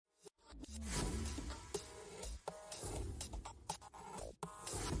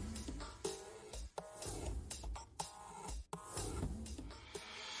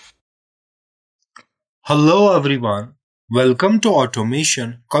Hello everyone, welcome to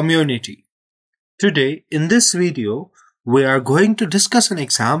Automation Community. Today in this video, we are going to discuss an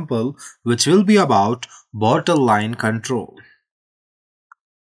example which will be about bottle line control.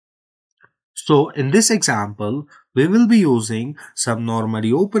 So in this example, we will be using some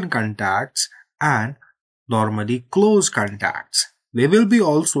normally open contacts and normally closed contacts. We will be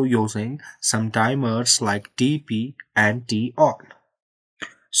also using some timers like TP and T-on.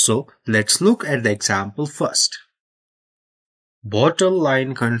 So let's look at the example first. Bottle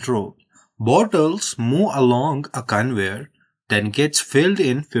line control. Bottles move along a conveyor, then gets filled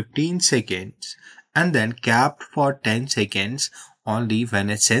in 15 seconds and then capped for 10 seconds only when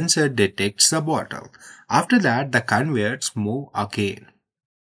a sensor detects the bottle. After that, the conveyors move again.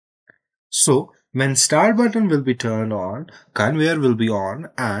 So when start button will be turned on, conveyor will be on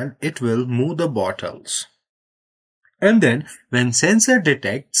and it will move the bottles. And then when sensor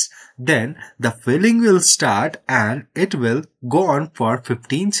detects, then the filling will start and it will go on for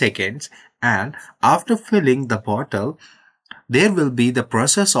 15 seconds, and after filling the bottle, there will be the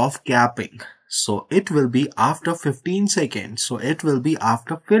process of capping. So it will be after 15 seconds. So it will be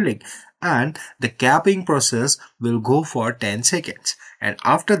after filling and the capping process will go for 10 seconds. And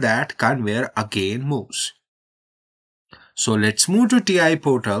after that, conveyor again moves. So let's move to TIA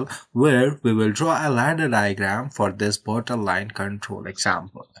Portal where we will draw a ladder diagram for this bottle line control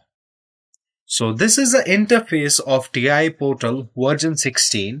example. So this is the interface of TIA Portal version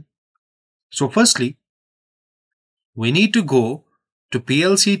 16. So firstly, we need to go to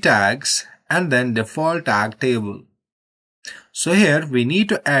PLC tags and then default tag table. So here we need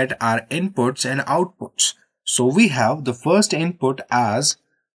to add our inputs and outputs. So we have the first input as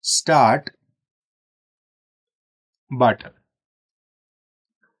start button.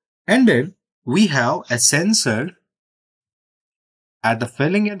 And then we have a sensor at the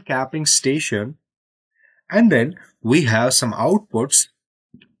filling and capping station. And then we have some outputs.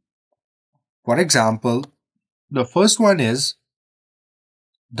 For example, the first one is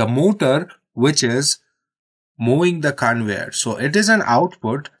the motor which is moving the conveyor. So it is an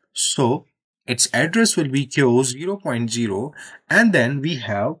output. So its address will be Q0.0. And then we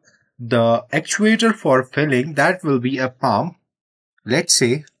have the actuator for filling, that will be a pump. Let's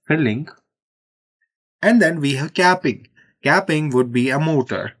say filling. And then we have capping. Capping would be a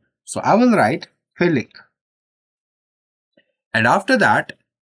motor. So I will write filling. And after that,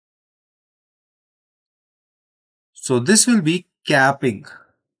 so this will be capping.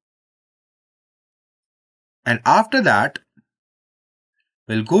 And after that,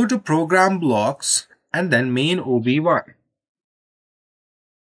 we'll go to program blocks and then main OB1.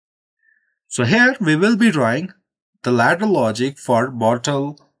 So here we will be drawing the ladder logic for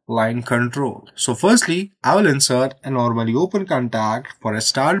bottle line control. So firstly, I will insert a normally open contact for a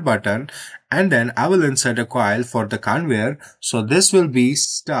start button and then I will insert a coil for the conveyor. So this will be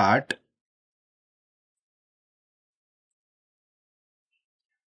start.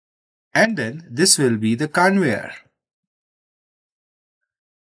 And then this will be the conveyor.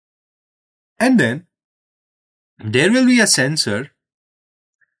 And then there will be a sensor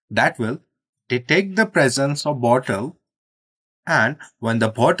that will detect the presence of bottle, and when the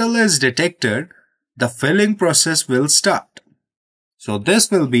bottle is detected, the filling process will start. So this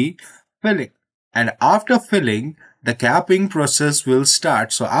will be filling, and after filling, the capping process will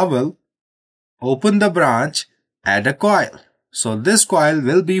start. So I will open the branch, add a coil. So this coil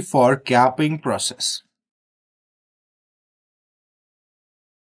will be for capping process.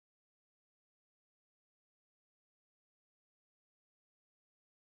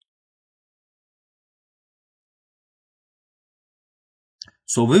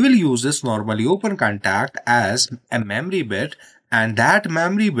 So we will use this normally open contact as a memory bit, and that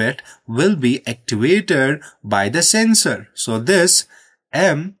memory bit will be activated by the sensor. So this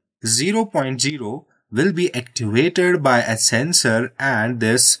M0.0 will be activated by a sensor, and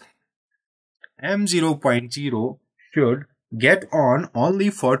this M0.0 should get on only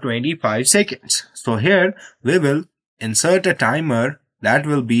for 25 seconds. So here we will insert a timer that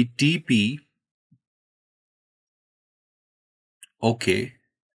will be TP. Okay.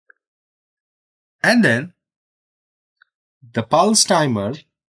 And then the pulse timer,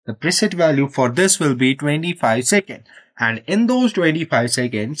 the preset value for this will be 25 seconds. And in those 25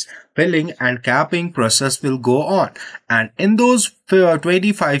 seconds, filling and capping process will go on. And in those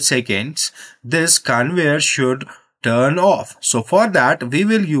 25 seconds, this conveyor should turn off. So for that, we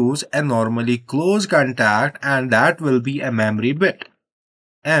will use a normally closed contact, and that will be a memory bit,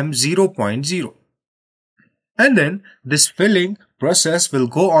 M0.0. And then this filling process will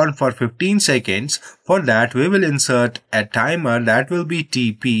go on for 15 seconds. For that, we will insert a timer that will be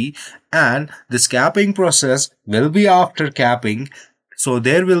TP, and this capping process will be after capping. So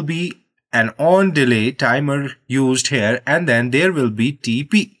there will be an on delay timer used here, and then there will be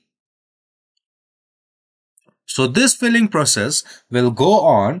TP. So this filling process will go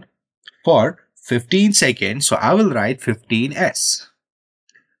on for 15 seconds. So I will write 15s.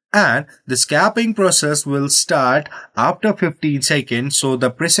 And this capping process will start after 15 seconds. So the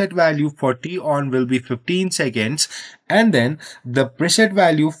preset value for T on will be 15 seconds, and then the preset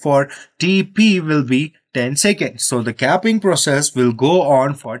value for TP will be 10 seconds. So the capping process will go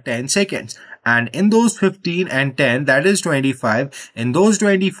on for 10 seconds. And in those 15 and 10, that is 25. In those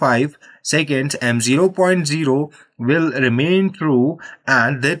 25 seconds, M0.0 will remain true,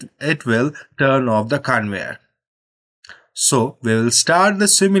 and that it will turn off the conveyor. So we will start the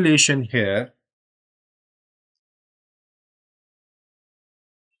simulation here.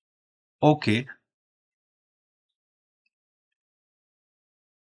 Okay.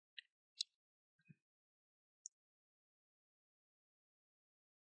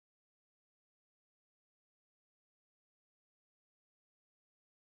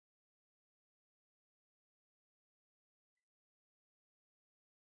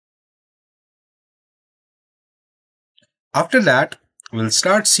 After that, we'll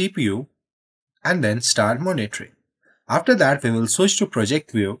start CPU and then start monitoring. After that, we will switch to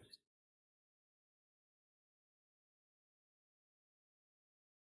project view.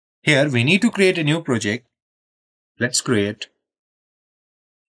 Here we need to create a new project. Let's create.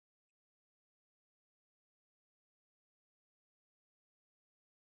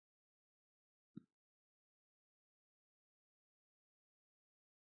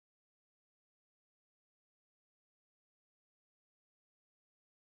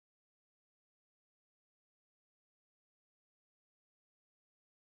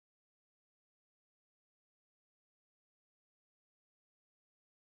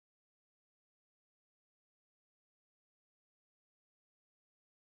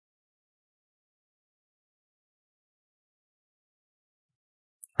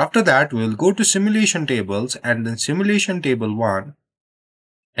 After that, we'll go to simulation tables and then simulation table 1.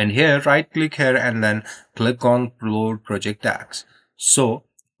 And here, right click here and then click on load project tags. So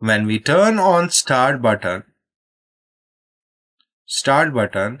when we turn on start button,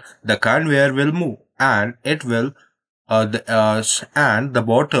 the conveyor will move, and it will and the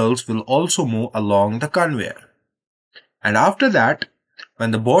bottles will also move along the conveyor. And after that,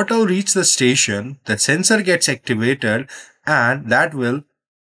 when the bottle reaches the station, the sensor gets activated, and that will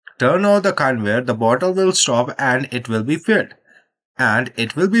turn off the conveyor. The bottle will stop and it will be filled. And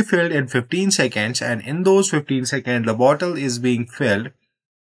it will be filled in 15 seconds, and in those 15 seconds, the bottle is being filled.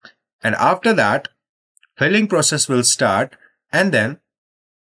 And after that, filling process will start, and then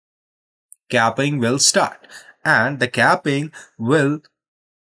capping will start. And the capping will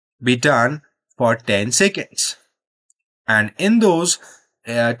be done for 10 seconds. And in those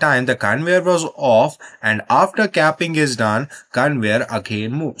time, the conveyor was off, and after capping is done, conveyor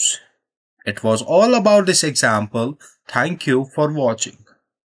again moves. It was all about this example. Thank you for watching.